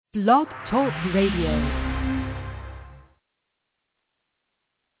Blog Talk Radio.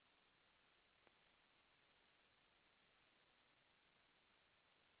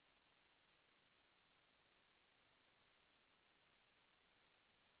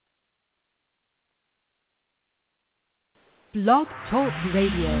 Blog Talk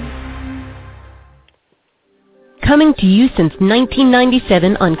Radio. Coming to you since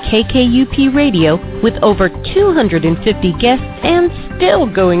 1997 on KKUP Radio with over 250 guests and still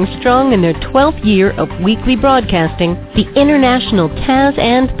going strong in their 12th year of weekly broadcasting, the International Taz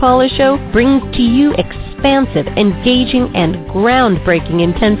and Paula Show brings to you expansive, engaging, and groundbreaking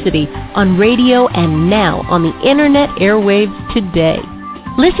intensity on radio and now on the Internet airwaves today.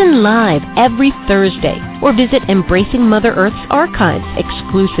 Listen live every Thursday or visit Embracing Mother Earth's archives,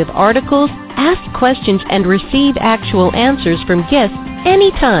 exclusive articles, ask questions, and receive actual answers from guests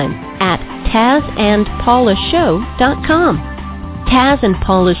anytime at TazandPaulaShow.com. Taz and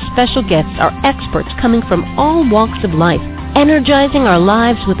Paula's special guests are experts coming from all walks of life, energizing our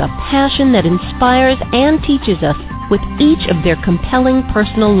lives with a passion that inspires and teaches us with each of their compelling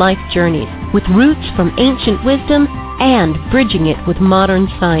personal life journeys, with roots from ancient wisdom and bridging it with modern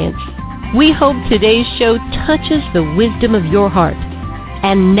science. We hope today's show touches the wisdom of your heart.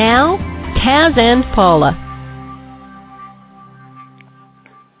 And now, Taz and Paula.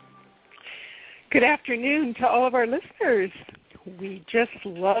 Good afternoon to all of our listeners. We just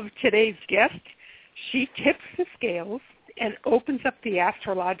love today's guest. She tips the scales and opens up the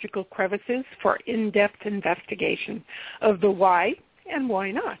astrological crevices for in-depth investigation of the why and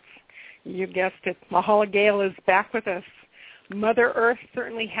why not. You guessed it, Mahala Gale is back with us. Mother Earth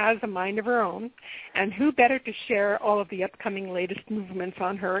certainly has a mind of her own, and who better to share all of the upcoming latest movements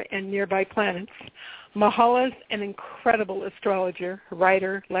on her and nearby planets? Mahala's an incredible astrologer,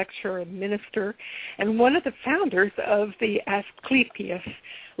 writer, lecturer, minister, and one of the founders of the Asclepius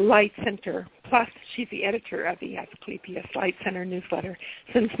Light Center. Plus, she's the editor of the Asclepius Light Center newsletter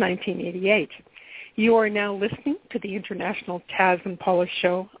since 1988. You are now listening to the International Taz and Paula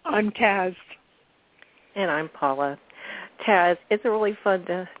Show. I'm Taz. And I'm Paula. Taz, it's really fun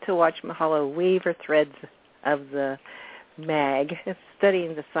to watch Mahala weave her threads of the mag.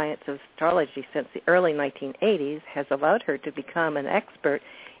 Studying the science of astrology since the early 1980s has allowed her to become an expert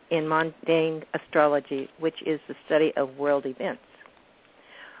in mundane astrology, which is the study of world events.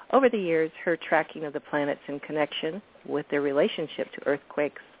 Over the years, her tracking of the planets in connection with their relationship to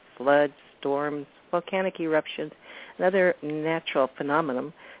earthquakes, floods, storms, volcanic eruptions, and other natural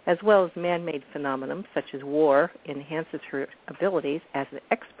phenomena, as well as man-made phenomena such as war, enhances her abilities as an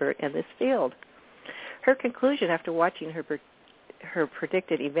expert in this field. Her conclusion after watching her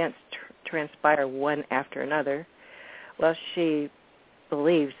predicted events transpire one after another, well, she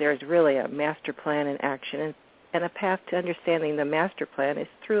believes there is really a master plan in action, and a path to understanding the master plan is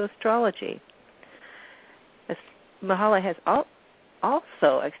through astrology. Mahala has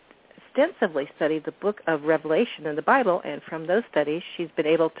also extensively studied the book of Revelation in the Bible, and from those studies she's been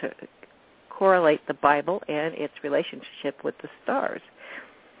able to correlate the Bible and its relationship with the stars.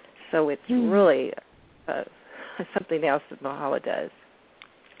 So it's really something else that Mahala does.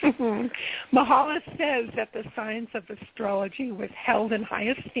 Mm-hmm. Mahala says that the science of astrology was held in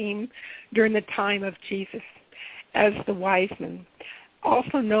high esteem during the time of Jesus, as the wise men,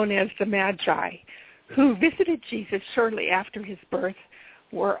 also known as the Magi, who visited Jesus shortly after his birth,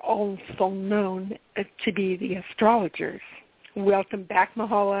 were also known to be the astrologers. Welcome back,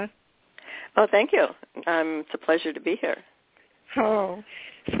 Mahala. Oh, thank you. It's a pleasure to be here. Oh,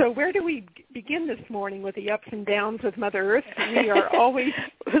 so where do we begin this morning with the ups and downs with Mother Earth? We're always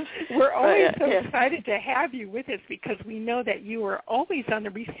so excited to have you with us because we know that you are always on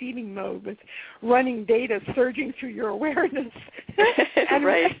the receiving mode with running data surging through your awareness.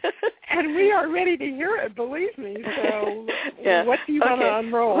 Right. And we are ready to hear it, believe me. So what do you want to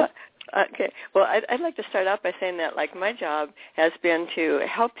unroll? Okay. Well, I'd like to start out by saying that, like, my job has been to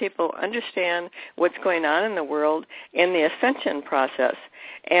help people understand what's going on in the world in the ascension process.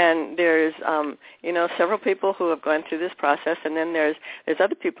 And there's, several people who have gone through this process, and then there's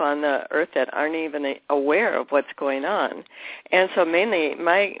other people on the earth that aren't even aware of what's going on. And so mainly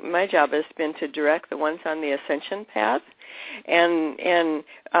my job has been to direct the ones on the ascension path. And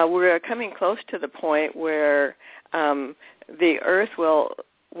we're coming close to the point where the earth will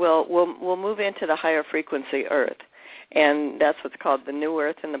move into the higher frequency earth, and that's what's called the new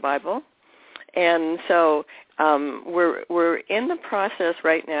earth in the Bible. And so we're in the process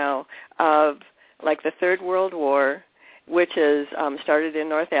right now of, like, the Third World War, which is started in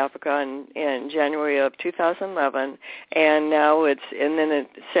North Africa in January of 2011, and now and then it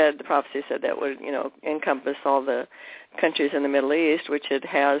said, the prophecy said that would, encompass all the countries in the Middle East, which it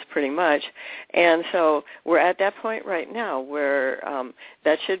has pretty much. And so we're at that point right now where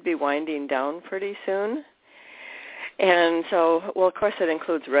that should be winding down pretty soon. And so, well, of course, that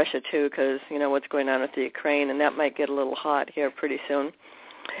includes Russia, too, because, what's going on with the Ukraine, and that might get a little hot here pretty soon.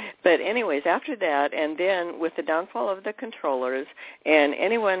 But anyways, after that, and then with the downfall of the controllers, and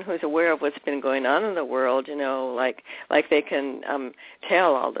anyone who's aware of what's been going on in the world, like they can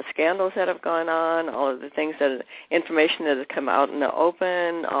tell all the scandals that have gone on, all of the things information that has come out in the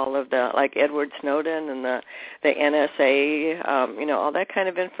open, all of the, like Edward Snowden and the NSA, all that kind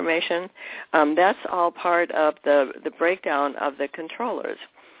of information. That's all part of the breakdown of the controllers.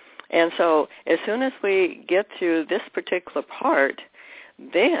 And so as soon as we get through this particular part,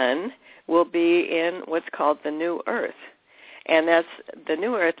 then we'll be in what's called the new earth. And that's the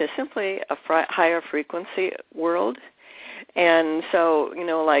new earth is simply a higher frequency world. And so,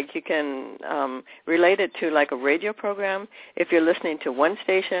 like you can relate it to like a radio program. If you're listening to one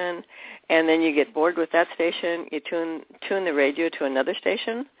station and then you get bored with that station, you tune the radio to another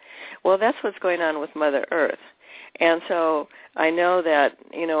station. Well, that's what's going on with Mother Earth. And so I know that,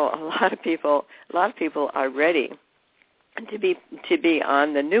 a lot of people are ready to be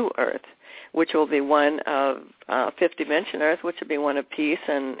on the new earth, which will be one of fifth dimension earth, which will be one of peace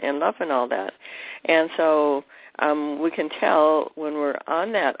and love and all that. And so we can tell when we're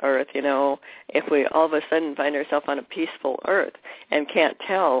on that earth, if we all of a sudden find ourselves on a peaceful earth and can't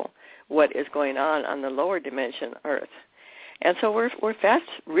tell what is going on the lower dimension earth. And so we're fast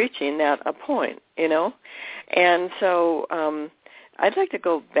reaching that a point, And so I'd like to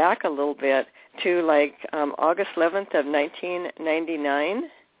go back a little bit to like August 11th of 1999,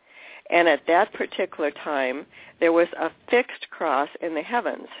 and at that particular time there was a fixed cross in the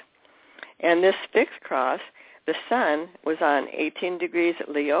heavens. And this fixed cross, the sun was on 18 degrees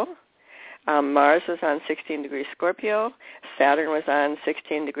Leo, Mars was on 16 degrees Scorpio, Saturn was on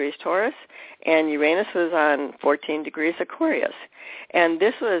 16 degrees Taurus, and Uranus was on 14 degrees Aquarius. And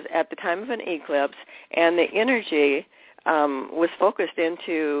this was at the time of an eclipse, and the energy was focused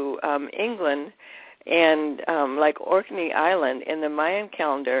into England and like Orkney Island in the Mayan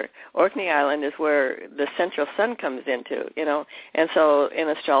calendar. Orkney Island is where the central sun comes into, And so in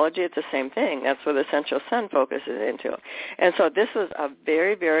astrology, it's the same thing. That's where the central sun focuses into. And so this was a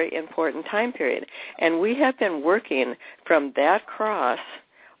very, very important time period. And we have been working from that cross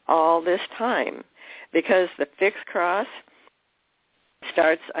all this time because the fixed cross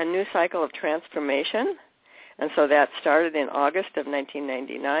starts a new cycle of transformation. And so that started in August of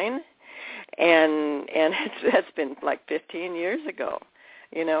 1999, and that's been like 15 years ago,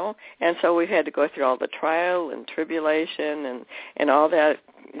 And so we've had to go through all the trial and tribulation and all that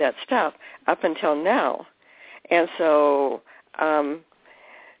stuff up until now. And so, and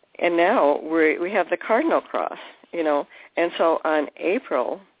now we have the cardinal cross, And so on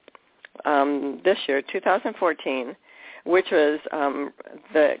April this year, 2014, which was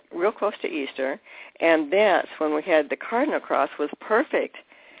real close to Easter, and that's when we had the cardinal cross was perfect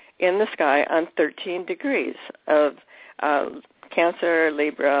in the sky on 13 degrees of Cancer,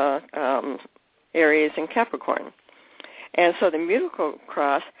 Libra, Aries, and Capricorn. And so the mutable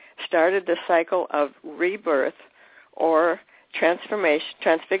cross started the cycle of rebirth or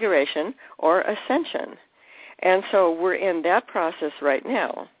transfiguration or ascension. And so we're in that process right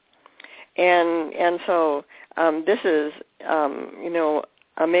now. And so this is,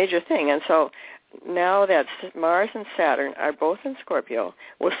 a major thing. And so now that Mars and Saturn are both in Scorpio,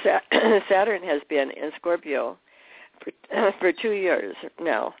 well, Saturn has been in Scorpio for 2 years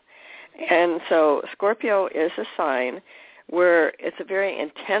now. And so Scorpio is a sign where it's a very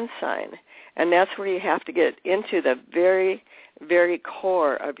intense sign, and that's where you have to get into the very, very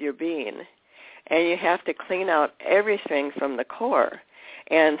core of your being, and you have to clean out everything from the core.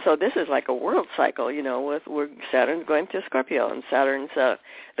 And so this is like a world cycle, with where Saturn's going to Scorpio, and Saturn's the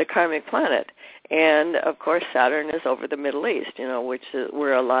karmic planet. And, of course, Saturn is over the Middle East, which is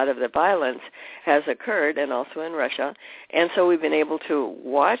where a lot of the violence has occurred, and also in Russia. And so we've been able to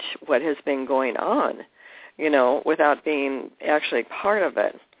watch what has been going on, without being actually part of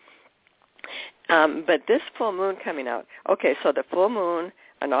it. But this full moon coming out, okay, so the full moon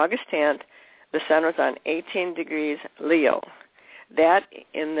on August 10th, the sun was on 18 degrees Leo. That,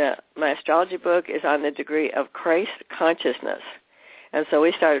 in my astrology book, is on the degree of Christ consciousness. And so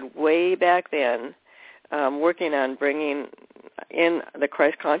we started way back then working on bringing in the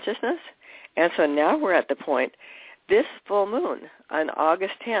Christ consciousness. And so now we're at the point, this full moon on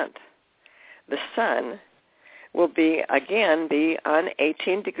August 10th, the sun will be on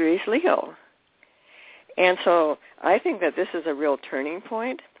 18 degrees Leo. And so I think that this is a real turning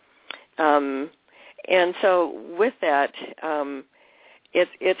point. And so with that,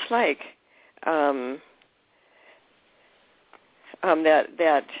 it's like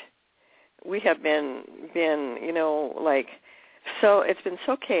that we have been like, so it's been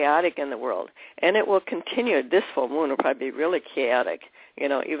so chaotic in the world, and it will continue. This full moon will probably be really chaotic,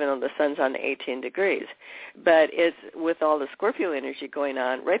 even though the sun's on 18 degrees. But it's with all the Scorpio energy going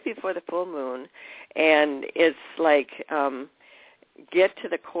on right before the full moon, and it's like get to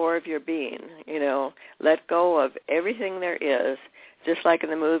the core of your being, let go of everything there is, just like in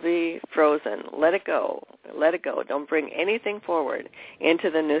the movie Frozen. Let it go. Let it go. Don't bring anything forward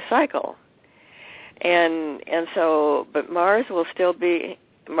into the new cycle. And so, but Mars and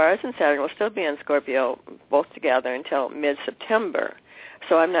Saturn will still be in Scorpio, both together until mid-September.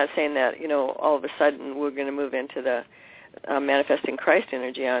 So I'm not saying that, all of a sudden we're going to move into the manifesting Christ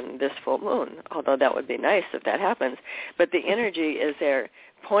energy on this full moon, although that would be nice if that happens. But the energy is there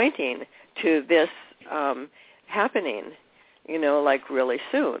pointing to this happening, like really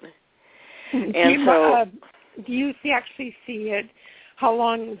soon. And do you actually see it? How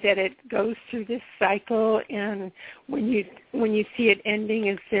long that it goes through this cycle, and when you see it ending,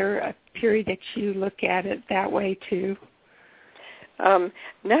 is there a period that you look at it that way too?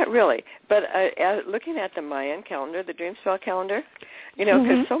 Not really, but looking at the Mayan calendar, the dream spell calendar,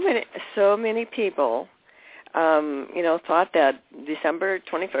 because so many people, thought that December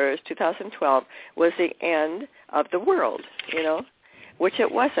 21st, 2012 was the end of the world, which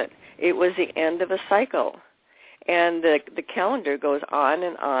it wasn't. It was the end of a cycle. And the calendar goes on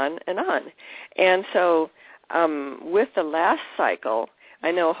and on and on. And so with the last cycle,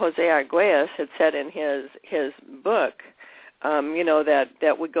 I know Jose Arguelles had said in his book,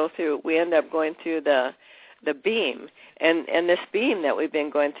 that we end up going through the beam. And this beam that we've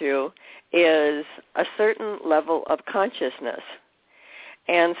been going through is a certain level of consciousness.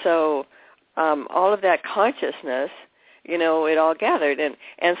 And so all of that consciousness, it all gathered.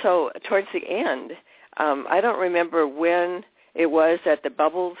 And so towards the end, I don't remember when it was that the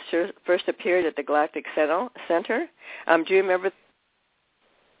bubbles first appeared at the galactic center. Do you remember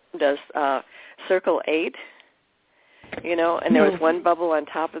the circle 8? And there was one bubble on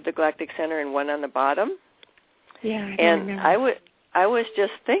top of the galactic center and one on the bottom. Yeah, I was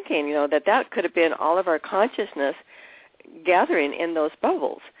just thinking, that could have been all of our consciousness gathering in those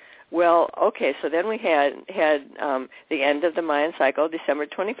bubbles. Well, okay, so then we had the end of the Mayan cycle, December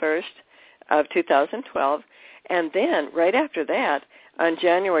 21st. Of 2012, and then right after that, on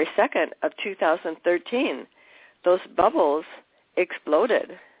January 2nd of 2013, those bubbles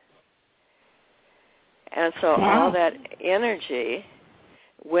exploded. And so all that energy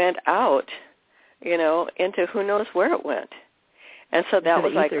went out, into who knows where it went. And so that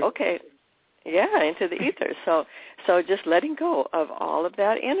was like, okay, into the ether. So just letting go of all of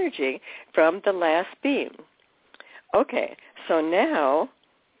that energy from the last beam. Okay, so now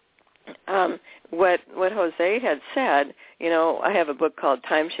what Jose had said, I have a book called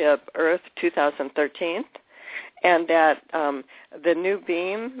Timeship Earth 2013, and that the new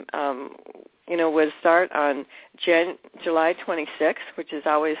beam, would start on July 26th, which is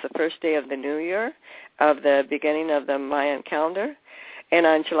always the first day of the new year, of the beginning of the Mayan calendar. And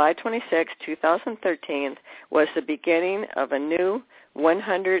on July 26th, 2013, was the beginning of a new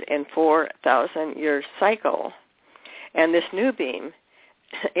 104,000-year cycle. And this new beam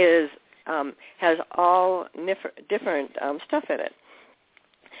has all different stuff in it.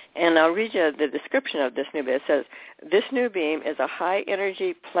 And I'll read you the description of this new beam. It says, this new beam is a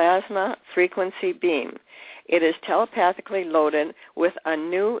high-energy plasma frequency beam. It is telepathically loaded with a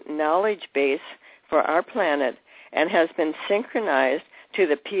new knowledge base for our planet and has been synchronized to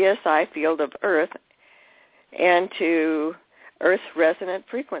the PSI field of Earth and to Earth's resonant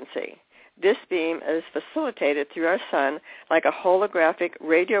frequency. This beam is facilitated through our sun like a holographic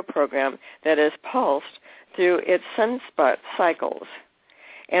radio program that is pulsed through its sunspot cycles.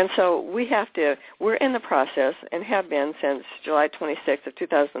 And so we're in the process and have been since July 26th of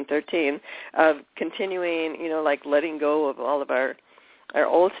 2013 of continuing, like letting go of all of our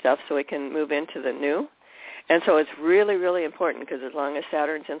old stuff so we can move into the new. And so it's really, really important because as long as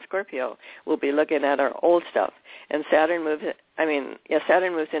Saturn's in Scorpio, we'll be looking at our old stuff. And Saturn moves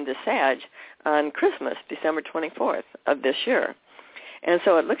into Sag on Christmas, December 24th of this year. And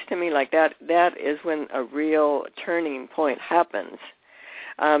so it looks to me like that is when a real turning point happens.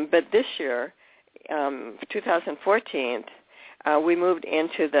 But this year, 2014, we moved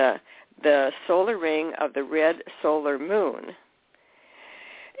into the solar ring of the red solar moon.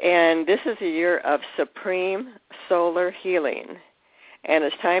 And this is a year of supreme solar healing. And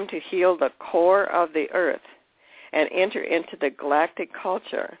it's time to heal the core of the earth and enter into the galactic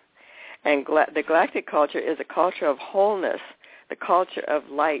culture. And the galactic culture is a culture of wholeness, the culture of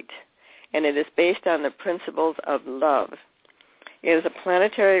light, and it is based on the principles of love. It is a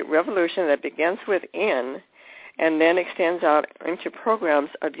planetary revolution that begins within and then extends out into programs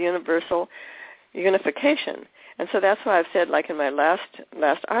of universal unification. And so that's why I've said, like in my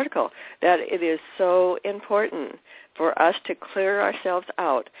last article, that it is so important for us to clear ourselves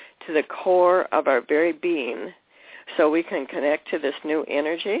out to the core of our very being so we can connect to this new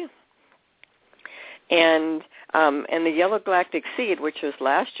energy. And the yellow galactic seed, which was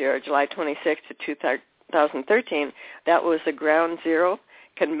last year, July 26 to 2013, that was the ground zero,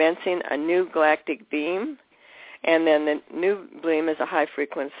 commencing a new galactic beam. And then the new beam is a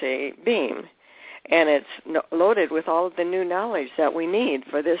high-frequency beam. And it's loaded with all of the new knowledge that we need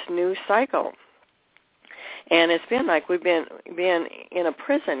for this new cycle. And it's been like we've been in a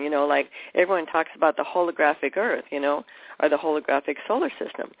prison, like everyone talks about the holographic Earth, or the holographic solar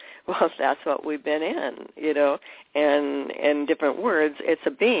system. Well, that's what we've been in, and in different words, it's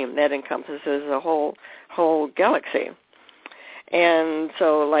a beam that encompasses a whole galaxy. And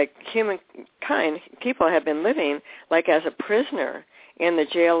so like humankind, people have been living like as a prisoner in the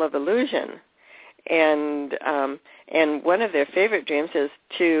jail of illusion. And one of their favorite dreams is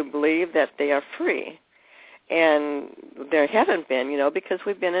to believe that they are free. And there haven't been, because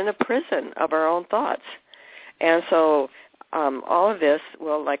we've been in a prison of our own thoughts. And so all of this,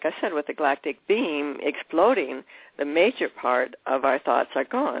 well, like I said, with the galactic beam exploding, the major part of our thoughts are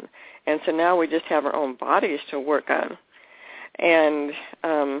gone. And so now we just have our own bodies to work on. And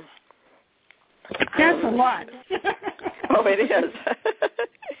that's a lot. Oh, it is.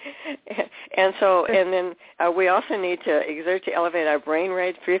 And then we also need to exert to elevate our brain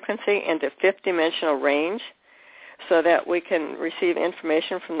rate frequency into fifth-dimensional range so that we can receive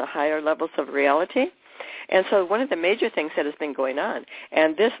information from the higher levels of reality. And so one of the major things that has been going on,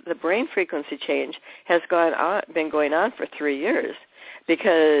 and the brain frequency change has been going on for 3 years,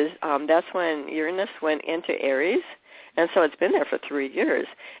 because that's when Uranus went into Aries, and so it's been there for 3 years.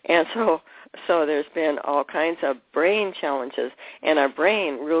 And so there's been all kinds of brain challenges, and our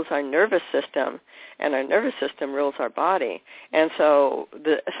brain rules our nervous system, and our nervous system rules our body. And so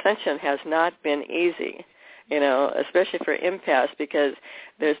the ascension has not been easy, especially for empaths, because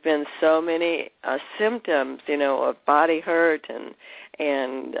there's been so many symptoms, of body hurt and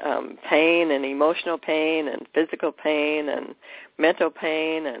pain and emotional pain and physical pain and mental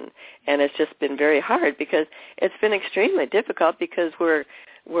pain, and it's just been very hard because it's been extremely difficult because we're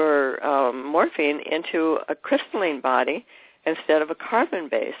morphing into a crystalline body instead of a carbon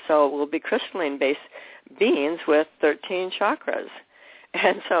base. So we'll be crystalline-based beings with 13 chakras.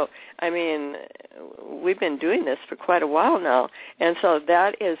 And so, we've been doing this for quite a while now. And so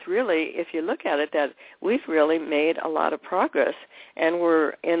that is really, if you look at it, that we've really made a lot of progress. And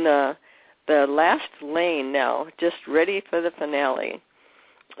we're in the last lane now, just ready for the finale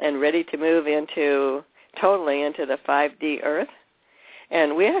and ready to move totally into the 5D Earth.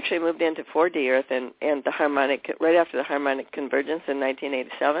 And we actually moved into 4D Earth and the harmonic, right after the harmonic convergence in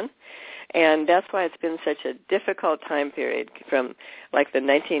 1987. And that's why it's been such a difficult time period from like the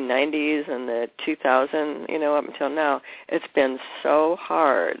 1990s and the 2000, up until now. It's been so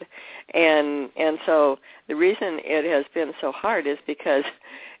hard. And so the reason it has been so hard is because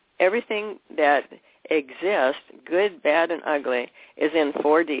everything that exists, good, bad, and ugly, is in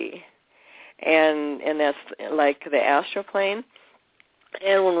 4D. And that's like the astral plane.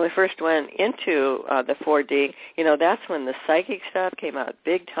 And when we first went into the 4D, that's when the psychic stuff came out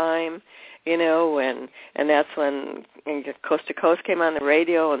big time, and that's when Coast to Coast came on the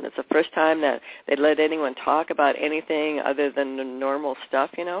radio, and it's the first time that they'd let anyone talk about anything other than the normal stuff,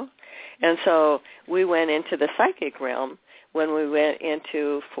 And so we went into the psychic realm when we went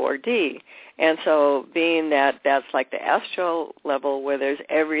into 4D. And so being that that's like the astral level where there's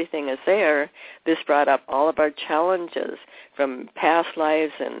everything is there, this brought up all of our challenges from past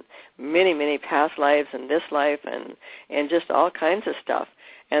lives and many, many past lives and this life and just all kinds of stuff.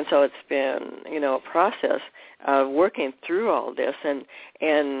 And so it's been, a process of working through all this and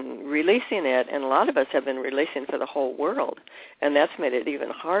releasing it. And a lot of us have been releasing for the whole world, and that's made it even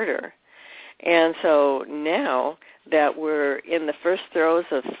harder. And so now that we're in the first throes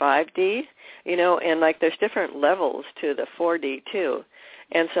of 5D, and like there's different levels to the 4D too.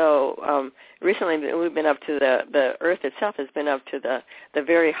 And so recently we've been up to the Earth itself has been up to the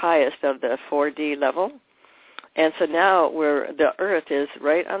very highest of the 4D level. And so now the Earth is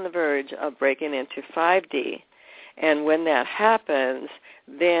right on the verge of breaking into 5D. And when that happens,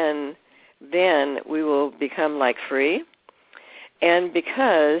 then we will become like free. And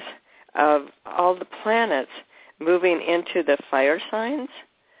because of all the planets moving into the fire signs,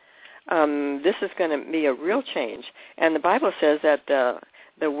 this is going to be a real change. And the Bible says that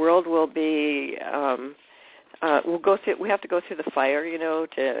the world will be we have to go through the fire,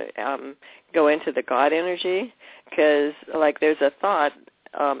 to go into the God energy, because like there's a thought,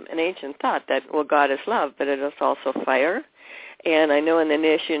 an ancient thought that, well, God is love, but it is also fire. And I know in the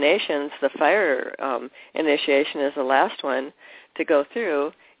initiations, the fire initiation is the last one to go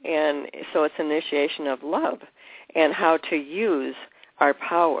through, and so it's initiation of love and how to use our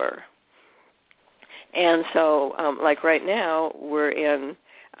power. And so, like right now, we're in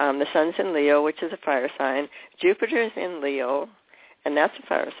the sun's in Leo, which is a fire sign. Jupiter is in Leo, and that's a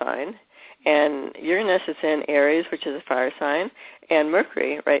fire sign. And Uranus is in Aries, which is a fire sign. And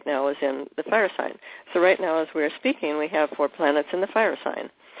Mercury right now is in the fire sign. So right now, as we're speaking, we have 4 planets in the fire sign.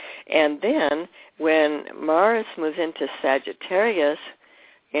 And then when Mars moves into Sagittarius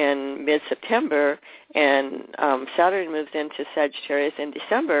in mid-September and Saturn moves into Sagittarius in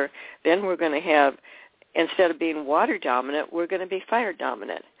December, then we're going to have, instead of being water dominant, we're going to be fire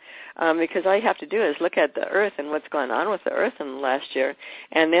dominant. Because all you have to do is look at the Earth and what's going on with the Earth in the last year,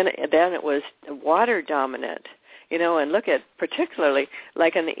 and then it was water dominant, and look at particularly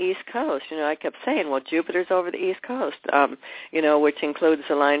like on the East Coast, I kept saying, well, Jupiter's over the East Coast, which includes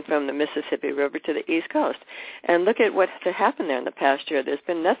the line from the Mississippi River to the East Coast. And look at what's happened there in the past year. There's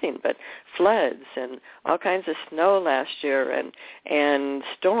been nothing but floods and all kinds of snow last year and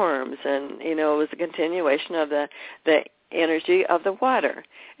storms, and, it was a continuation of the energy of the water.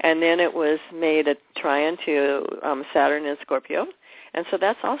 And then it was made a trine to Saturn in Scorpio, and so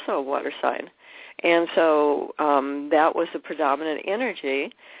that's also a water sign. And so that was the predominant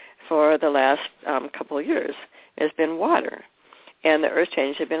energy for the last couple of years, has been water. And the earth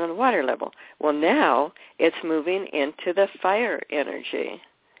change had been on the water level. Well, now it's moving into the fire energy.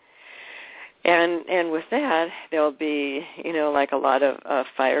 And with that, there'll be, like a lot of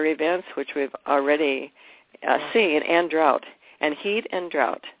fire events, which we've already seen, and drought, and heat and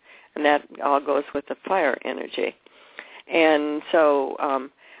drought. And that all goes with the fire energy. And so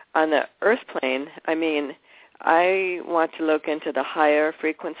on the earth plane, I want to look into the higher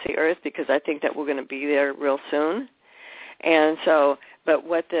frequency earth because I think that we're going to be there real soon. And so, but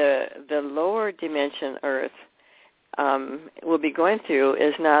what the lower dimension earth will be going through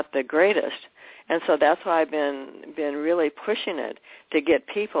is not the greatest. And so that's why I've been really pushing it to get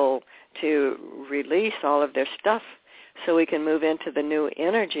people to release all of their stuff so we can move into the new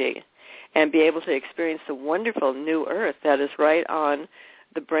energy and be able to experience the wonderful new earth that is right on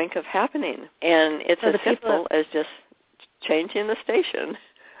the brink of happening. And it's as simple as just changing the station,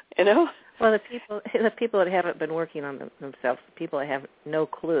 Well, the people that haven't been working on themselves, the people that have no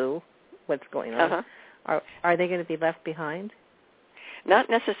clue what's going on, are they going to be left behind? Not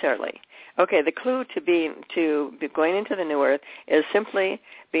necessarily. Okay, the clue to be going into the new earth is simply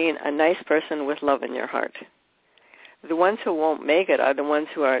being a nice person with love in your heart. The ones who won't make it are the ones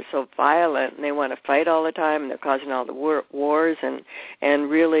who are so violent and they want to fight all the time and they're causing all the wars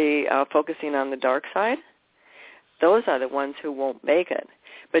and really focusing on the dark side. Those are the ones who won't make it.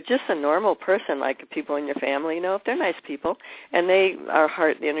 But just a normal person, like people in your family, if they're nice people and they are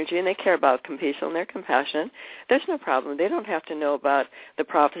heart energy and they care about people and they're compassionate, there's no problem. They don't have to know about the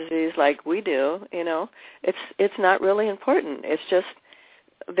prophecies like we do. It's not really important. It's just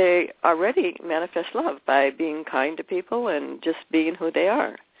they already manifest love by being kind to people and just being who they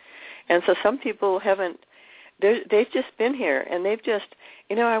are. And so some people they've just been here and they've just,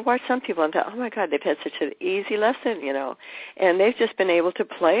 I watch some people and thought, oh my God, they've had such an easy lesson, and they've just been able to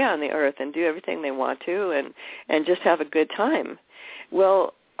play on the earth and do everything they want to and just have a good time.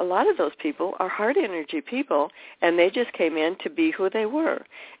 Well, a lot of those people are heart energy people, and they just came in to be who they were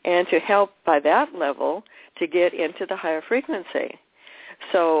and to help by that level to get into the higher frequency.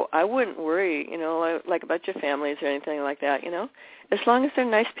 So I wouldn't worry, like about your families or anything like that, as long as they're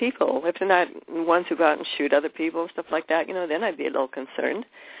nice people. If they're not ones who go out and shoot other people and stuff like that, then I'd be a little concerned.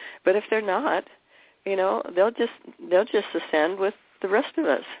 But if they're not, they'll just ascend with the rest of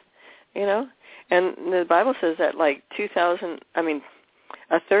us, And the Bible says that like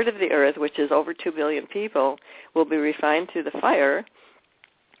a third of the earth, which is over 2 billion people, will be refined through the fire,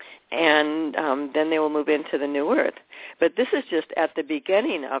 and then they will move into the new earth. But this is just at the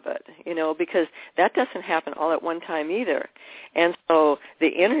beginning of it, because that doesn't happen all at one time either. And so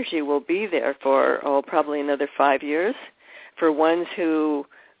the energy will be there for, probably another 5 years for ones who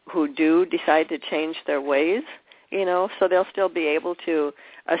do decide to change their ways so they'll still be able to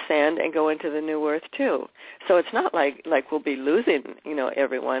ascend and go into the new earth too. So it's not like we'll be losing,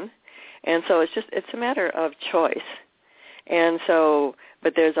 everyone. And so it's a matter of choice. And so,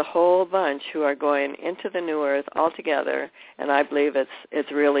 but there's a whole bunch who are going into the new earth altogether, and I believe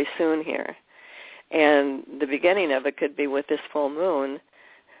it's really soon here. And the beginning of it could be with this full moon,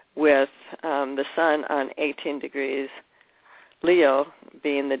 with the sun on 18 degrees Leo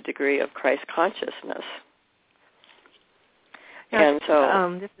being the degree of Christ consciousness. Now, and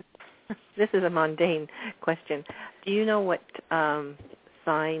so this is a mundane question. Do you know what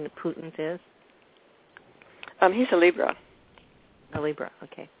sign Putin is? He's a Libra. A Libra,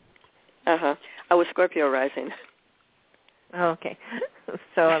 okay. I was Scorpio rising. Oh, okay.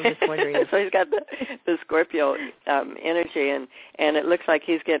 So I'm just wondering. So he's got the Scorpio energy, and it looks like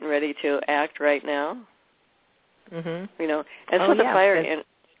he's getting ready to act right now. Mm-hmm. And so the fire.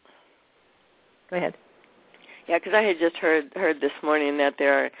 Go ahead. Yeah, because I had just heard this morning that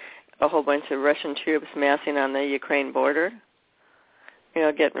there are a whole bunch of Russian troops massing on the Ukraine border.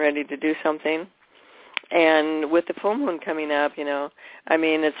 Getting ready to do something. And with the full moon coming up,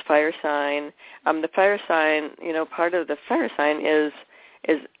 it's fire sign. The fire sign, part of the fire sign is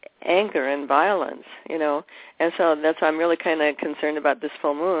anger and violence, And so that's why I'm really kind of concerned about this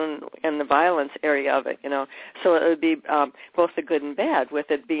full moon and the violence area of it, So it would be both the good and bad, with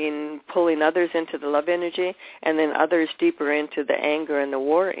it being pulling others into the love energy and then others deeper into the anger and the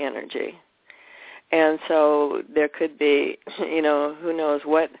war energy. And so there could be, who knows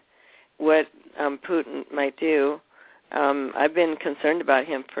what Putin might do. I've been concerned about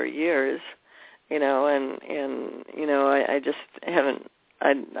him for years, and I just haven't.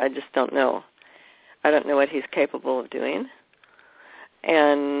 I just don't know. I don't know what he's capable of doing.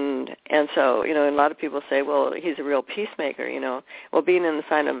 And so, a lot of people say, well, he's a real peacemaker, Well, being in the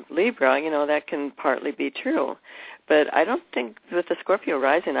sign of Libra, that can partly be true. But I don't think, with the Scorpio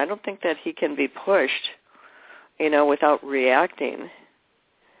rising, I don't think that he can be pushed, without reacting.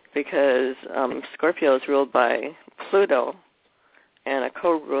 Because Scorpio is ruled by Pluto, and a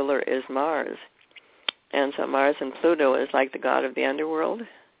co-ruler is Mars. And so Mars and Pluto is like the god of the underworld.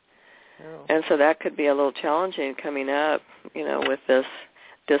 Oh. And so that could be a little challenging coming up, with this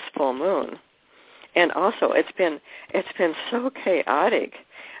full moon. And also it's been so chaotic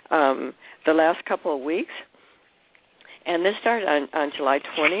the last couple of weeks. And this started on July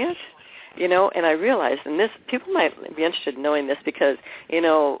 20th. And I realized, and this, people might be interested in knowing this because, it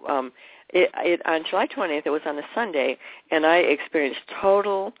on July 20th, it was on a Sunday, and I experienced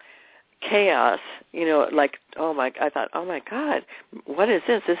total chaos, I thought, oh my God, what is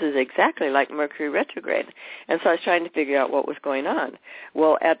this? This is exactly like Mercury retrograde. And so I was trying to figure out what was going on.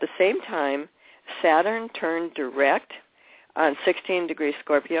 Well, at the same time, Saturn turned direct on 16 degrees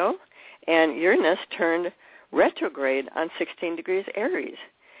Scorpio, and Uranus turned retrograde on 16 degrees Aries.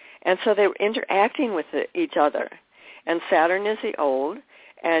 And so they were interacting with each other. And Saturn is the old,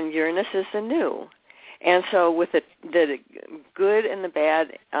 and Uranus is the new. And so with the good and the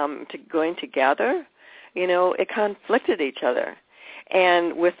bad going together, it conflicted each other.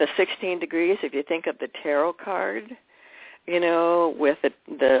 And with the 16 degrees, if you think of the tarot card, with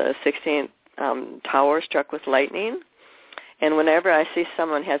the 16th tower struck with lightning, and whenever I see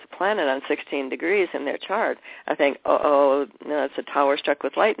someone has a planet on 16 degrees in their chart, I think, no, it's a tower struck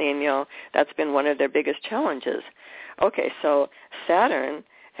with lightning. That's been one of their biggest challenges. Okay, so Saturn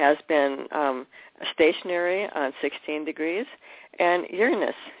has been stationary on 16 degrees, and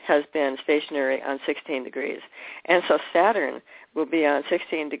Uranus has been stationary on 16 degrees. And so Saturn will be on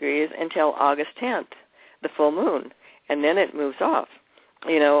 16 degrees until August 10th, the full moon, and then it moves off.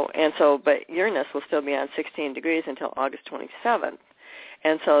 And so, but Uranus will still be on 16 degrees until August 27th.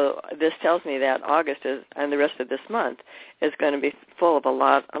 And so this tells me that August and the rest of this month is going to be full of a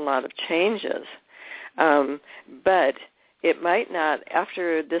lot of changes. But it might not,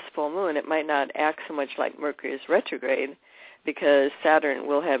 after this full moon, it might not act so much like Mercury's retrograde because Saturn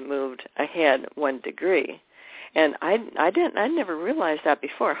will have moved ahead 1 degree. And I never realized that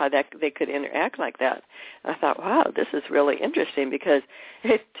before, how that they could interact like that. I thought, wow, this is really interesting because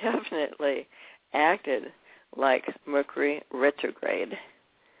it definitely acted like Mercury retrograde.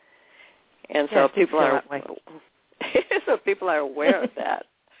 And so people are people are aware of that.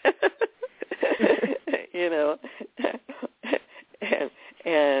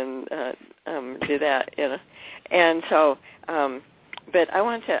 and do that, And so but I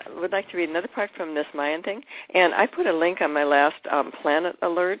would like to read another part from this Mayan thing, and I put a link on my last planet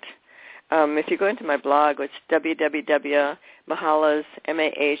alert. If you go into my blog, which is www.mahalas,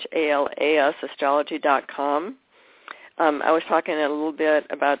 MAHALAS, astrology.com, I was talking a little bit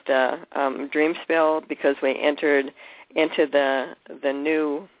about the dream spell because we entered into the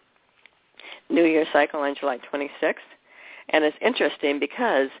new year cycle on July 26th. And it's interesting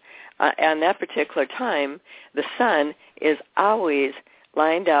because on that particular time, the sun is always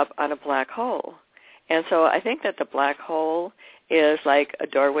lined up on a black hole. And so I think that the black hole is like a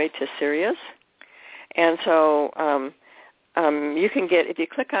doorway to Sirius. And so you can get, if you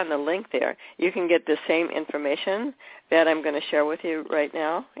click on the link there, you can get the same information that I'm going to share with you right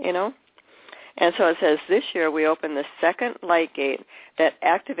now, And so it says, this year we open the second light gate that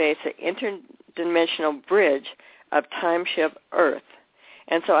activates the interdimensional bridge of time-ship Earth.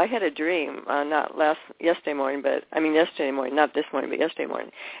 And so I had a dream, yesterday morning, not this morning, but yesterday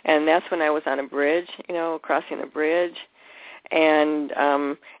morning. And that's when I was on a bridge, crossing a bridge. And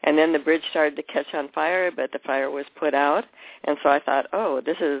then the bridge started to catch on fire, but the fire was put out. And so I thought,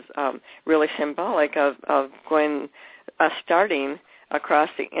 this is really symbolic of going, starting across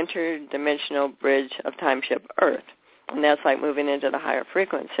the interdimensional bridge of time-ship Earth. And that's like moving into the higher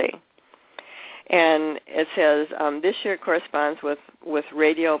frequency. And it says, this year corresponds with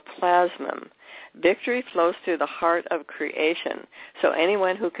radioplasmum. Victory flows through the heart of creation. So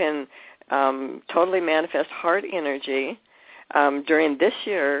anyone who can totally manifest heart energy during this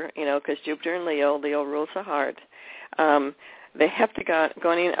year, because Jupiter and Leo rules the heart, the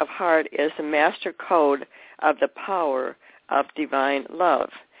heptagoning of heart is the master code of the power of divine love.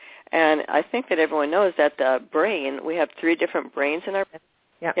 And I think that everyone knows that the brain, we have 3 different brains in our brain.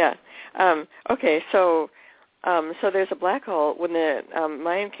 Yeah. Okay, so there's a black hole. When the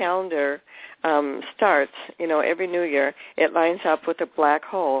Mayan calendar starts, every new year, it lines up with a black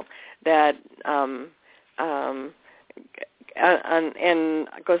hole that and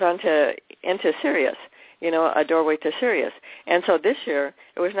goes on into Sirius, a doorway to Sirius. And so this year,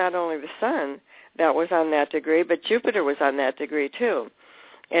 it was not only the sun that was on that degree, but Jupiter was on that degree too.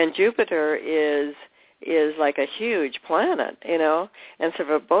 And Jupiter is like a huge planet, and so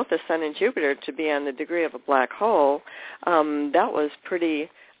for both the sun and Jupiter to be on the degree of a black hole, that was pretty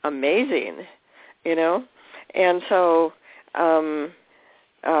amazing, And so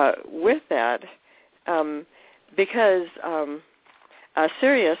with that, because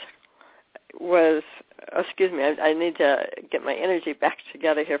Sirius was, excuse me, I need to get my energy back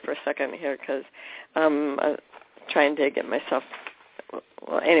together here for a second here because I'm trying to get myself,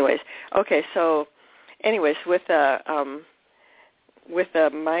 well, anyways. Okay, so with the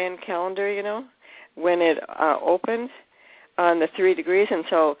Mayan calendar, when it opened on the 3 degrees, and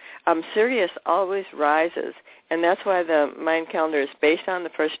so Sirius always rises, and that's why the Mayan calendar is based on the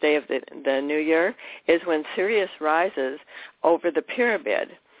first day of the new year, is when Sirius rises over the pyramid,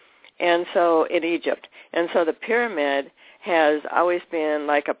 and so in Egypt. And so the pyramid has always been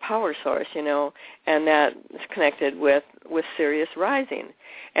like a power source, and that is connected with Sirius rising.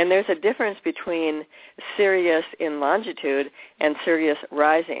 And there's a difference between Sirius in longitude and Sirius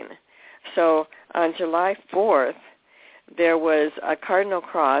rising. So on July 4th, there was a cardinal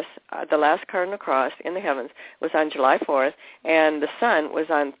cross, the last cardinal cross in the heavens was on July 4th, and the sun was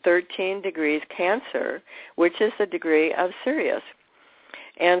on 13 degrees Cancer, which is the degree of Sirius.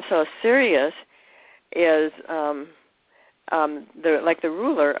 And so Sirius is the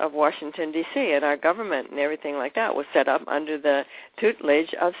ruler of Washington, D.C., and our government and everything like that was set up under the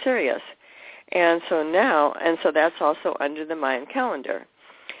tutelage of Sirius. And so that's also under the Mayan calendar.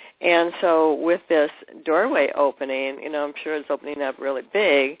 And so with this doorway opening, I'm sure it's opening up really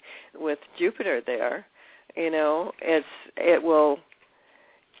big with Jupiter there, it will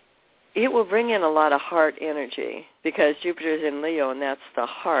bring in a lot of heart energy because Jupiter's in Leo, and that's the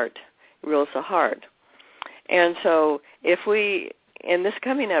heart, rules the heart. And so if we, in this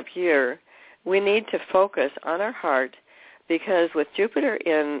coming up year, we need to focus on our heart because with Jupiter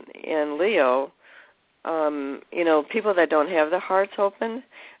in Leo, people that don't have their hearts open,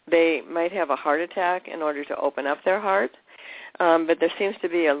 they might have a heart attack in order to open up their heart. But there seems to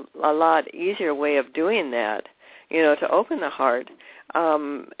be a lot easier way of doing that, to open the heart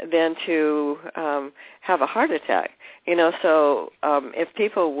than to have a heart attack. So if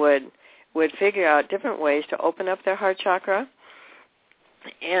people would figure out different ways to open up their heart chakra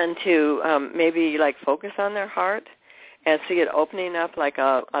and to maybe like focus on their heart and see it opening up like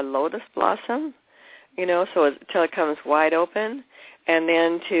a lotus blossom, so until it comes wide open, and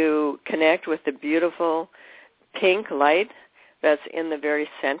then to connect with the beautiful pink light that's in the very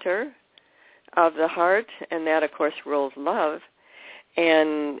center of the heart, and that, of course, rules love.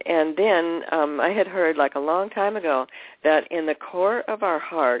 And then I had heard like a long time ago that in the core of our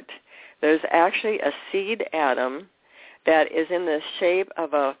heart, there's actually a seed atom that is in the shape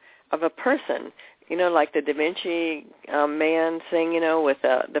of a person, like the Da Vinci man thing, with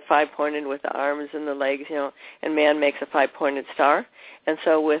the five-pointed with the arms and the legs, and man makes a five-pointed star. And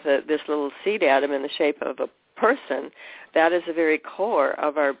so with this little seed atom in the shape of a person, that is the very core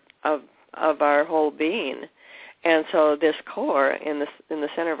of our whole being. And so this core in the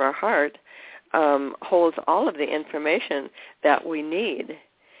center of our heart holds all of the information that we need.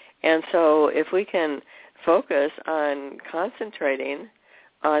 And so if we can focus on concentrating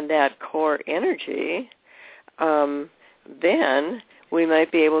on that core energy, then we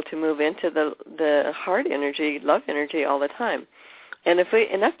might be able to move into the heart energy, love energy all the time. And if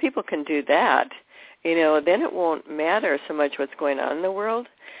enough people can do that, then it won't matter so much what's going on in the world,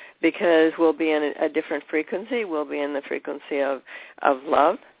 because we'll be in a different frequency. We'll be in the frequency of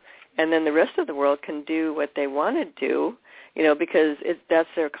love, and then the rest of the world can do what they want to do, because that's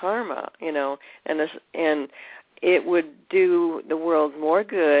their karma, and it would do the world more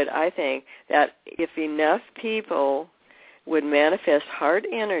good, I think, that if enough people would manifest heart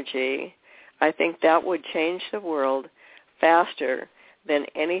energy, I think that would change the world faster than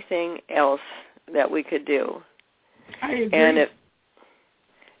anything else that we could do. I agree. And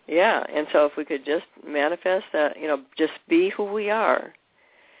so if we could just manifest that, just be who we are.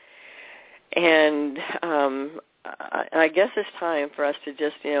 And I guess it's time for us to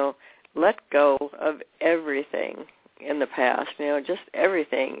just, let go of everything in the past, just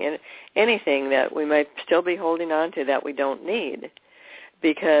everything, and anything that we might still be holding on to that we don't need,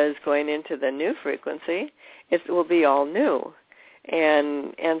 because going into the new frequency, it will be all new.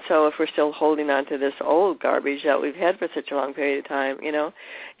 And so if we're still holding on to this old garbage that we've had for such a long period of time, you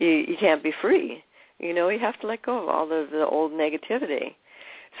can't be free. You have to let go of all of the old negativity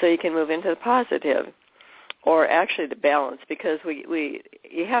so you can move into the positive. Or actually the balance, because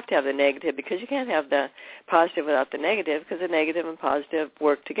you have to have the negative, because you can't have the positive without the negative, because the negative and positive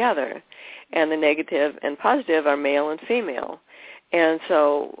work together. And the negative and positive are male and female. And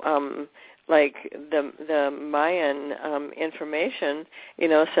so like the Mayan information,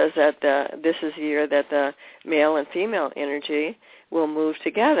 says that this is the year that the male and female energy will move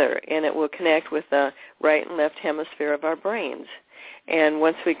together, and it will connect with the right and left hemisphere of our brains. And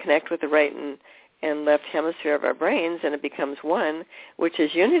once we connect with the right and left hemisphere of our brains, and it becomes one, which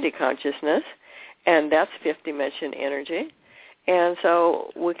is unity consciousness, and that's fifth dimension energy. And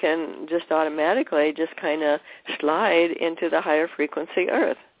so we can just automatically just kind of slide into the higher frequency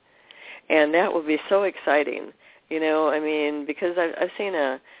earth. And that would be so exciting, because I've seen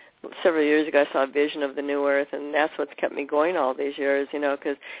several years ago I saw a vision of the new earth, and that's what's kept me going all these years,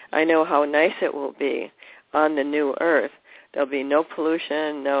 because I know how nice it will be on the new earth. There'll be no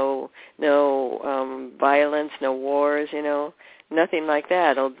pollution, no violence, no wars, nothing like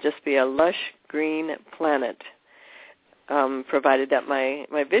that. It'll just be a lush green planet, provided that my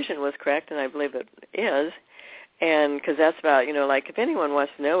vision was correct, and I believe it is. And because that's about, like if anyone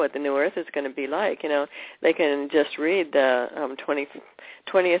wants to know what the new earth is going to be like, they can just read the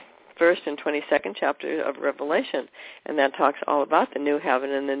 21st and 22nd chapter of Revelation, and that talks all about the new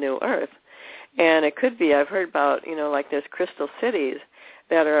heaven and the new earth. And it could be, I've heard about, like there's crystal cities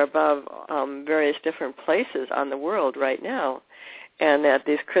that are above various different places on the world right now, and that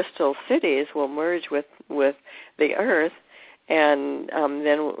these crystal cities will merge with the earth, and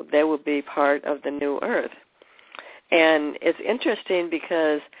then they will be part of the new earth. And it's interesting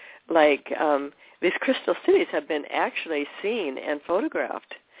because, these crystal cities have been actually seen and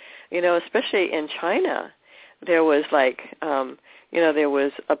photographed, especially in China. There was there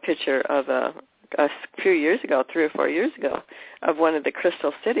was a picture of a few years ago, 3 or 4 years ago, of one of the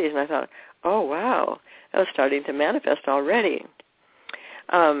crystal cities, and I thought, oh, wow, that was starting to manifest already.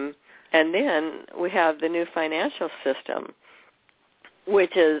 And then we have the new financial system,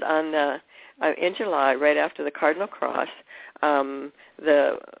 which is in July, right after the Cardinal Cross.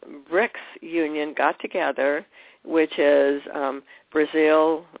 The BRICS Union got together, which is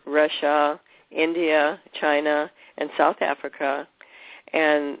Brazil, Russia, India, China, and South Africa,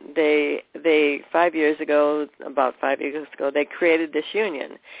 and they 5 years ago, about 5 years ago, they created this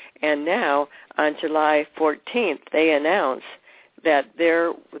union, and now on July 14th, they announced that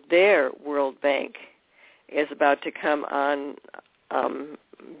their World Bank is about to come on,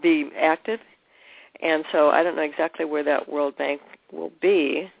 be active, and so I don't know exactly where that World Bank will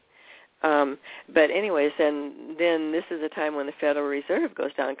be. But anyways, then this is a time when the Federal Reserve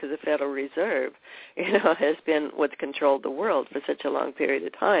goes down, because the Federal Reserve, has been what's controlled the world for such a long period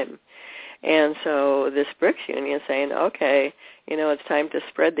of time. And so this BRICS Union is saying, okay, it's time to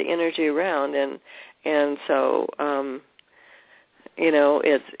spread the energy around, and so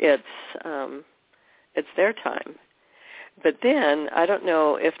it's their time. But then I don't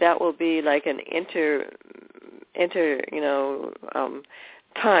know if that will be like an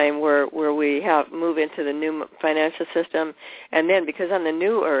time where we move into the new financial system, and then because on the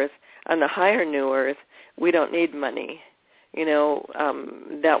new Earth, on the higher new Earth, we don't need money.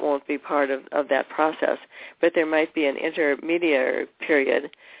 That won't be part of that process. But there might be an intermediary period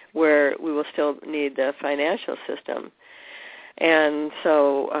where we will still need the financial system. And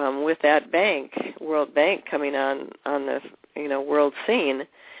so with that World Bank coming on the world scene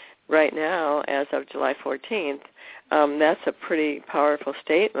right now as of July 14th, that's a pretty powerful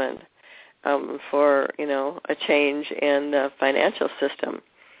statement for a change in the financial system.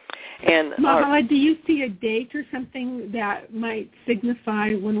 And Mahala, do you see a date or something that might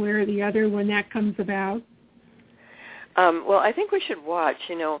signify one way or the other when that comes about? Well, I think we should watch,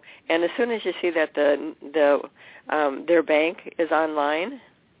 and as soon as you see that their bank is online,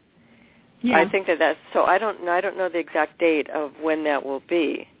 yeah. I think that's so. I don't know the exact date of when that will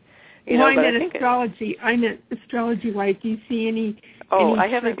be. I meant astrology. I meant astrology-wise. Do you see any? Oh, any I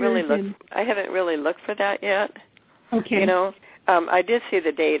haven't really looked. I haven't really looked for that yet. Okay. I did see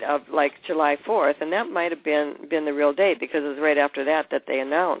the date of like July 4th, and that might have been the real date because it was right after that they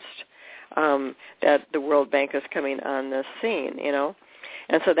announced that the World Bank is coming on the scene,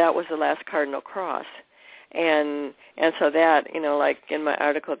 and so that was the last cardinal cross, and so that like in my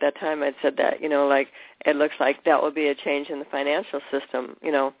article at that time I'd said that like it looks like that will be a change in the financial system,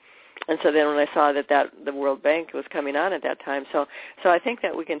 and so then when I saw that the World Bank was coming on at that time, so I think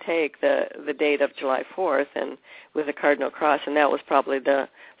that we can take the date of July 4th and with the cardinal cross, and that was probably the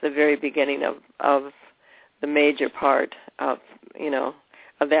very beginning of the major part of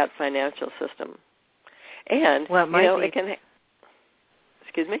of that financial system. And it can.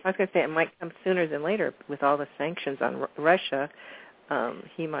 Excuse me? I was going to say it might come sooner than later with all the sanctions on Russia.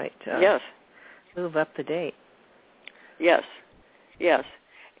 He might yes. move up the date. Yes.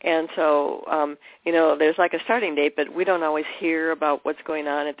 And so, there's like a starting date, but we don't always hear about what's going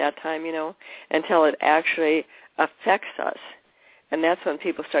on at that time, until it actually affects us. And that's when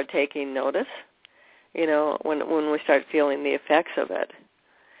people start taking notice, when we start feeling the effects of it.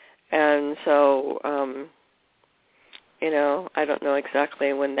 And so, I don't know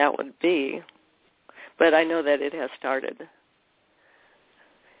exactly when that would be, but I know that it has started.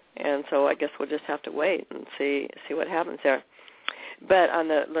 And so I guess we'll just have to wait and see what happens there. But on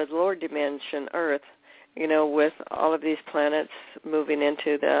the lower dimension, Earth, with all of these planets moving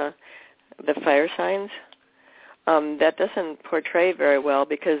into the fire signs, that doesn't portray very well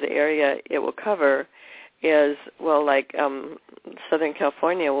because the area it will cover is, like Southern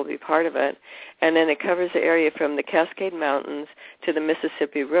California will be part of it, and then it covers the area from the Cascade Mountains to the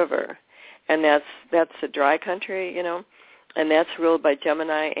Mississippi River, and that's a dry country, and that's ruled by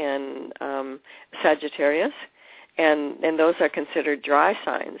Gemini and Sagittarius. And those are considered dry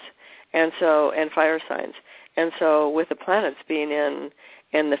signs, and fire signs. And so with the planets being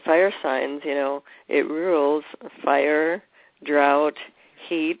in the fire signs, it rules fire, drought,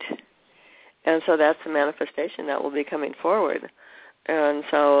 heat, and so that's the manifestation that will be coming forward. And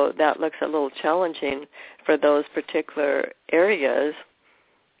so that looks a little challenging for those particular areas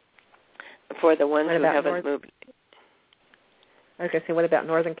for the ones who haven't moved. I was going to say, what about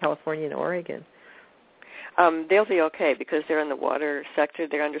Northern California and Oregon? They'll be okay because they're in the water sector.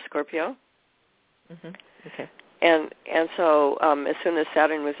 They're under Scorpio. Mm-hmm. Okay. And so as soon as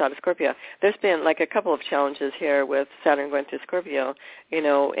Saturn moves out of Scorpio, there's been like a couple of challenges here with Saturn going through Scorpio, in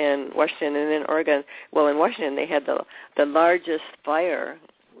Washington and in Oregon. Well, in Washington they had the largest fire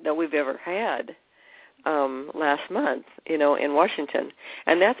that we've ever had last month, in Washington.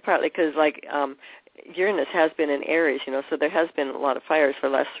 And that's partly because Uranus has been in Aries, so there has been a lot of fires for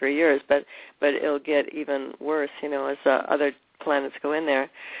the last 3 years, but it'll get even worse, as other planets go in there.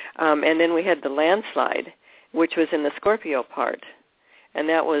 And then we had the landslide, which was in the Scorpio part, and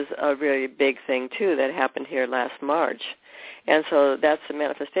that was a really big thing, too, that happened here last March. And so that's the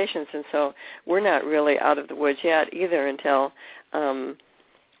manifestations, and so we're not really out of the woods yet either until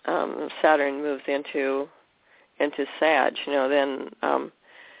Saturn moves into Sag, then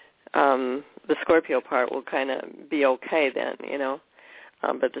the Scorpio part will kind of be okay then,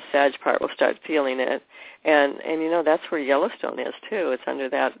 but the Sag part will start feeling it, and that's where Yellowstone is too. It's under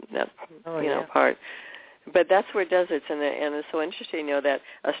that part, but that's where deserts and it's so interesting, that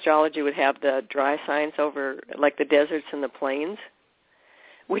astrology would have the dry signs over like the deserts and the plains,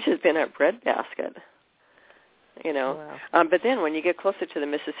 which has been our breadbasket, Wow. But then when you get closer to the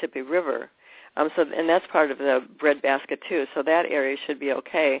Mississippi River. And that's part of the breadbasket too. So that area should be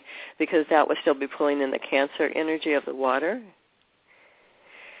okay because that would still be pulling in the Cancer energy of the water.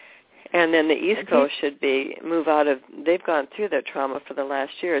 And then the East Coast should move out of. They've gone through their trauma for the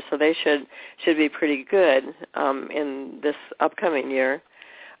last year, so they should be pretty good in this upcoming year.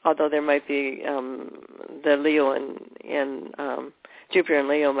 Although there might be the Leo and Jupiter and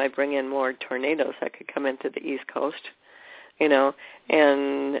Leo might bring in more tornadoes that could come into the East Coast,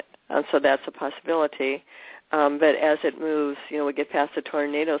 and so that's a possibility. But as it moves, we get past the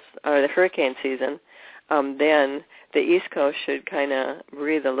tornadoes or the hurricane season, then the East Coast should kind of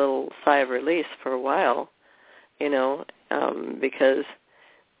breathe a little sigh of release for a while, because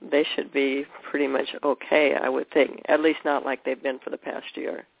they should be pretty much okay, I would think, at least not like they've been for the past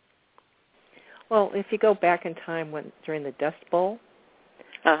year. Well, if you go back in time during the Dust Bowl,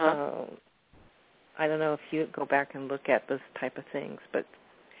 I don't know if you go back and look at those type of things, but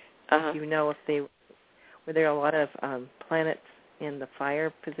do you know if were there a lot of planets in the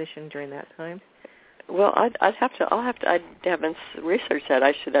fire position during that time? Well, I haven't researched that.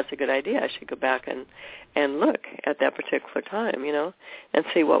 That's a good idea. I should go back and look at that particular time, and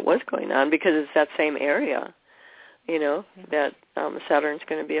see what was going on, because it's that same area, that Saturn's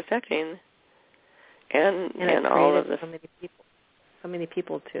going to be affecting, and all of this. So many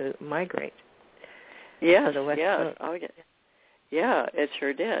people to migrate. Yes, to the West Coast. Oh, yeah. Yeah, it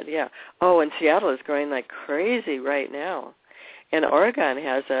sure did. Yeah. Oh, and Seattle is growing like crazy right now, and Oregon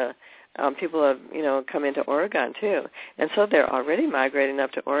has people have come into Oregon too, and so they're already migrating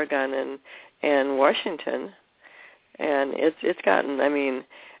up to Oregon and Washington, and it's gotten. I mean,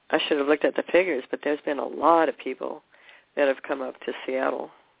 I should have looked at the figures, but there's been a lot of people that have come up to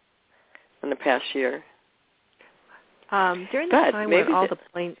Seattle in the past year. During the time when all the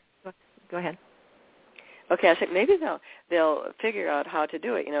planes. Go ahead. Okay, I think maybe they'll figure out how to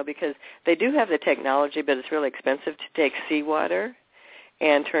do it, because they do have the technology, but it's really expensive to take seawater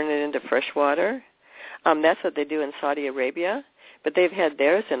and turn it into fresh water. That's what they do in Saudi Arabia, but they've had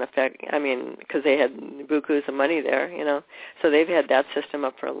theirs in effect, because they had bukus of money there, so they've had that system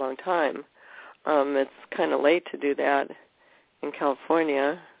up for a long time. It's kind of late to do that in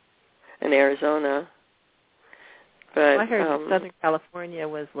California and Arizona. But I heard Southern California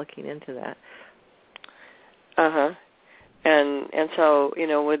was looking into that. And so,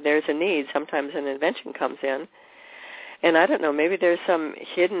 when there's a need, sometimes an invention comes in. And I don't know, maybe there's some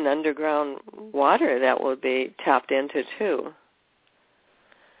hidden underground water that will be tapped into too.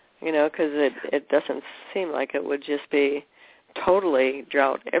 Because it doesn't seem like it would just be totally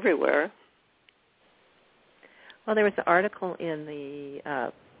drought everywhere. Well, there was an article in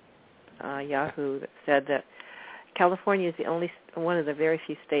the Yahoo that said that California is the only one of the very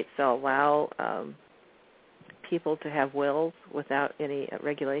few states that allow people to have wells without any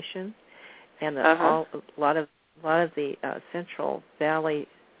regulation, and a lot of the Central Valley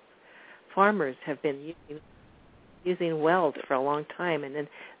farmers have been using wells for a long time, and then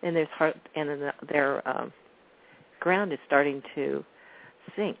their ground is starting to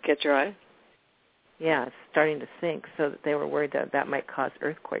sink. Get dry? Yeah, it's starting to sink, so that they were worried that might cause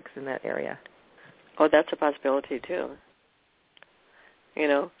earthquakes in that area. Oh, that's a possibility too.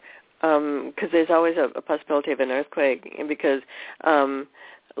 Because there's always a possibility of an earthquake, and because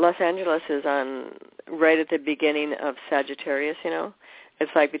Los Angeles is right at the beginning of Sagittarius,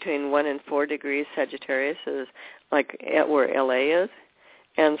 It's like between 1 and 4 degrees Sagittarius is like where LA is.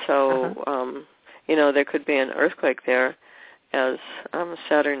 And so, there could be an earthquake there as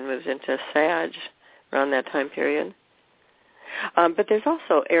Saturn moves into Sag around that time period. But there's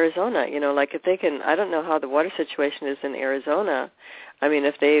also Arizona, like if they can, I don't know how the water situation is in Arizona.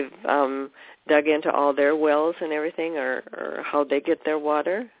 If they've dug into all their wells and everything, or how they get their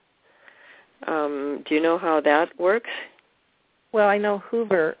water. Do you know how that works? Well, I know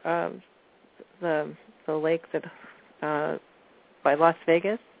Hoover, the lake that by Las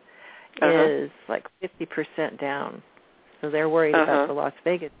Vegas is like 50% down. So they're worried about the Las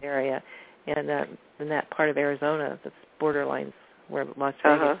Vegas area and that part of Arizona that's borderlines where Las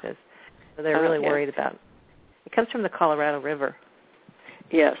Vegas is. So they're really worried about it. It comes from the Colorado River.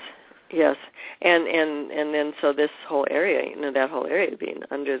 Yes. And then so this whole area, that whole area being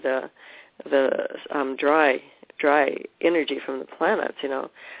under the dry energy from the planets,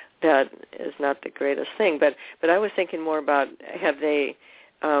 that is not the greatest thing. But I was thinking more about, have they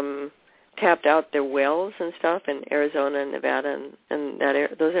tapped out their wells and stuff in Arizona and Nevada and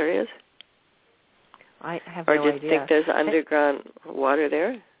those areas? I have no idea. Or do you think there's underground water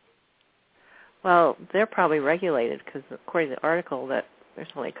there? Well, they're probably regulated because according to the article that there's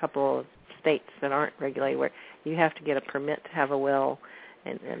only a couple of states that aren't regulated where you have to get a permit to have a well,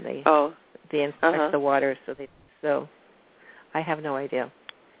 and they inspect the water. So I have no idea.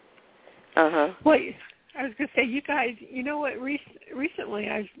 Well, I was going to say, you guys, you know what? Recently,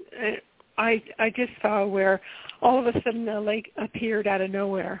 I just saw where all of a sudden the lake appeared out of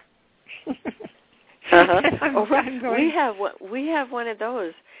nowhere. We have one of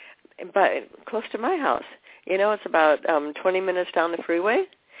those, but close to my house. You know, it's about 20 minutes down the freeway,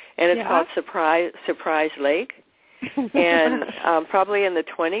 and it's called Surprise Lake. And probably in the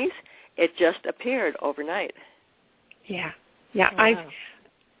 20s, it just appeared overnight. Yeah. Wow.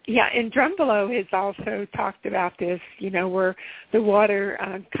 And Drumbelow has also talked about this, you know, where the water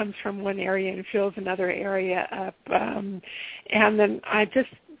comes from one area and fills another area up. And then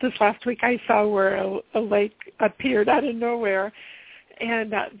this last week I saw where a lake appeared out of nowhere.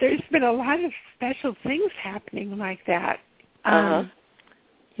 And there's been a lot of special things happening like that.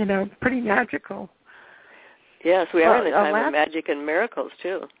 You know, pretty magical. Yes, we are in a time of magic and miracles,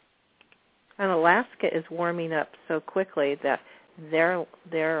 too. And Alaska is warming up so quickly that their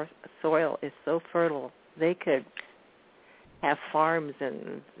soil is so fertile they could have farms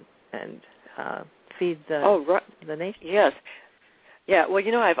and feed the nation. Yes. Yeah, well,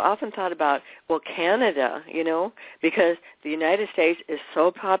 you know, I've often thought about, Canada, you know, because the United States is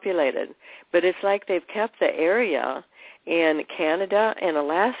so populated, but it's like they've kept the area in Canada and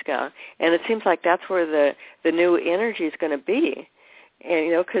Alaska, and it seems like that's where the new energy is going to be. And,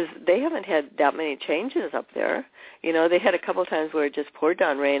 you know, because they haven't had that many changes up there. You know, they had a couple of times where it just poured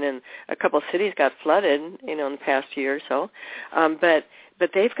down rain and a couple of cities got flooded, you know, in the past year or so. But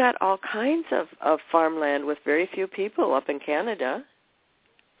they've got all kinds of farmland with very few people up in Canada.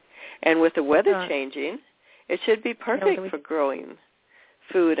 And with the weather changing, it should be perfect for growing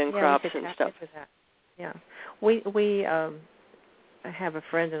food and crops and stuff. Yeah. We have a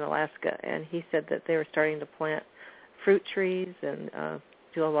friend in Alaska, and he said that they were starting to plant fruit trees and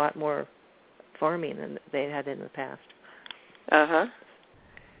do a lot more farming than they had in the past.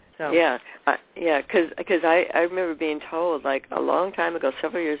 So because I remember being told, like a long time ago,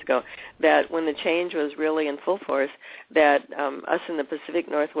 several years ago, that when the change was really in full force, that us in the Pacific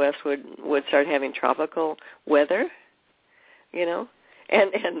Northwest would start having tropical weather, you know.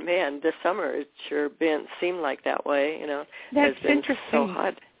 And man, this summer it sure seemed like that way, you know. That's it's been interesting. So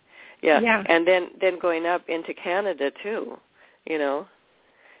hot. Yeah. And then going up into Canada too, you know.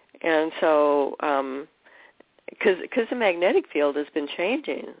 And so because the magnetic field has been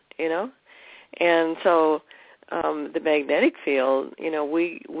changing, you know. And so the magnetic field, you know,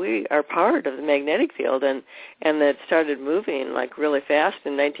 we are part of the magnetic field, and that started moving like really fast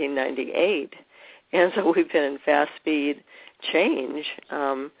in 1998. And so we've been in fast speed change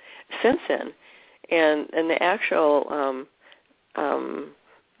since then. And the actual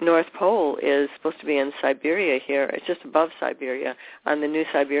North Pole is supposed to be in Siberia here. It's just above Siberia on the New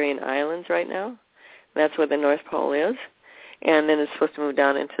Siberian Islands right now. That's where the North Pole is. And then it's supposed to move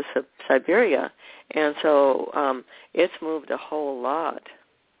down into Siberia. And so it's moved a whole lot.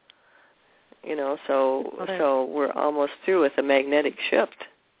 You know, so we're almost through with the magnetic shift.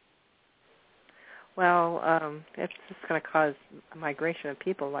 Well, it's just going to cause a migration of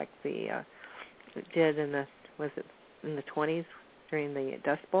people like it did in the 20s during the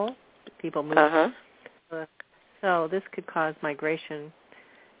Dust Bowl. People moved. So this could cause migration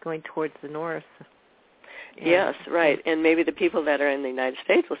going towards the north. Yes, right. And maybe the people that are in the United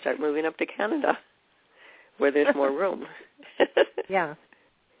States will start moving up to Canada, where there's more room. Yeah.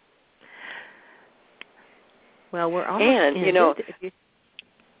 Well, we're almost you know.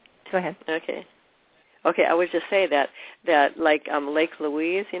 Go ahead. Okay, I would just say that like Lake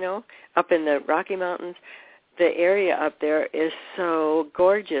Louise, you know, up in the Rocky Mountains, the area up there is so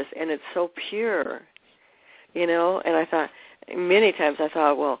gorgeous and it's so pure, you know. And I thought many times,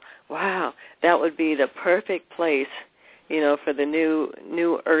 well, wow, that would be the perfect place, you know, for the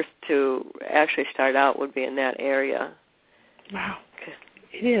new Earth to actually start out, would be in that area. Wow,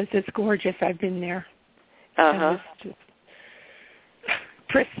 it is. It's gorgeous. I've been there. It's just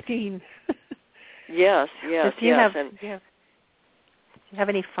pristine. Yes. Do you have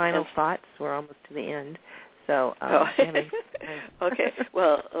any final thoughts? We're almost to the end. So, okay.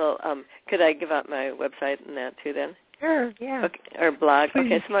 Well, could I give out my website and that too then? Sure, yeah. Okay, or blog. Please.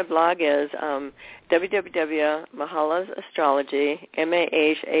 Okay, so my blog is www.Mahala's Astrology,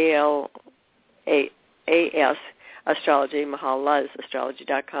 MAHALAS Astrology,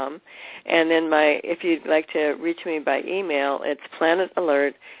 MahalaSastrology.com. And then if you'd like to reach me by email, it's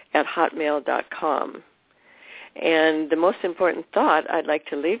planetalert@hotmail.com. And the most important thought I'd like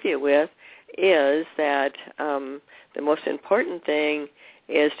to leave you with is that the most important thing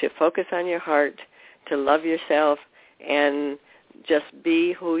is to focus on your heart, to love yourself, and just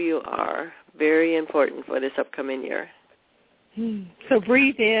be who you are. Very important for this upcoming year. So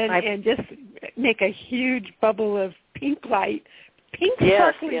breathe in and just make a huge bubble of pink light,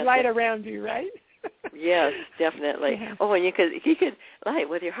 sparkling light around you, right? Yes, definitely. Yeah. Oh, and you could light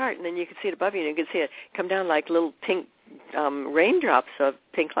with your heart, and then you could see it above you, and you could see it come down like little pink raindrops of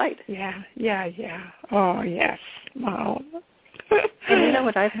pink light. Yeah. Oh, yes. Wow. And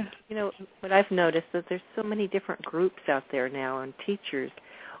what I've noticed that there's so many different groups out there now and teachers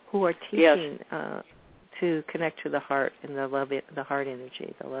who are teaching to connect to the heart and the heart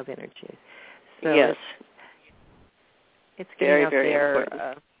energy, the love energy. So it's getting out very there.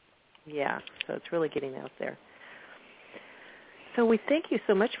 Important. So it's really getting out there. So we thank you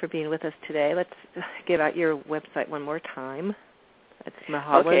so much for being with us today. Let's give out your website one more time. It's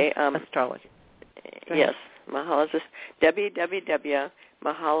Mahala Astrologer. Yes, Mahala's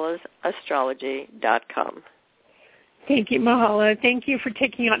www.mahalasastrology.com. Thank you, Mahala. Thank you for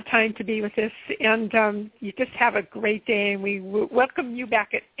taking out time to be with us. And you just have a great day, and we welcome you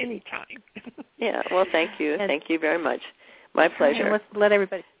back at any time. Yeah, well, thank you. Thank you very much. My pleasure. And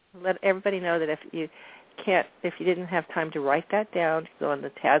let everybody know that if you didn't have time to write that down, go on the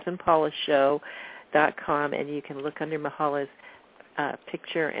TazandPaulaShow.com, and you can look under Mahala's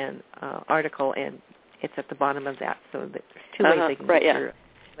picture and article, and it's at the bottom of that. So there's two ways they can get your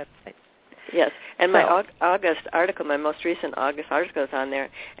website. Yes, and my August article, my most recent August article is on there,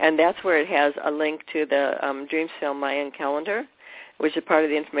 and that's where it has a link to the Dreamsville Mayan calendar, which is part of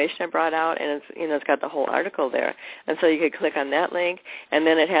the information I brought out, and it's got the whole article there. And so you could click on that link, and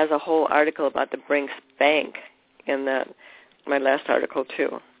then it has a whole article about the Brinks Bank in my last article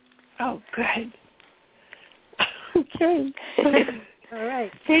too. Oh, good. Okay. All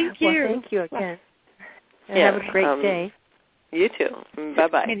right. Thank you. Well, thank you again. And have a great day. You too.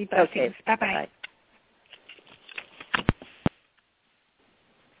 Bye-bye. Many blessings. Okay. Bye-bye.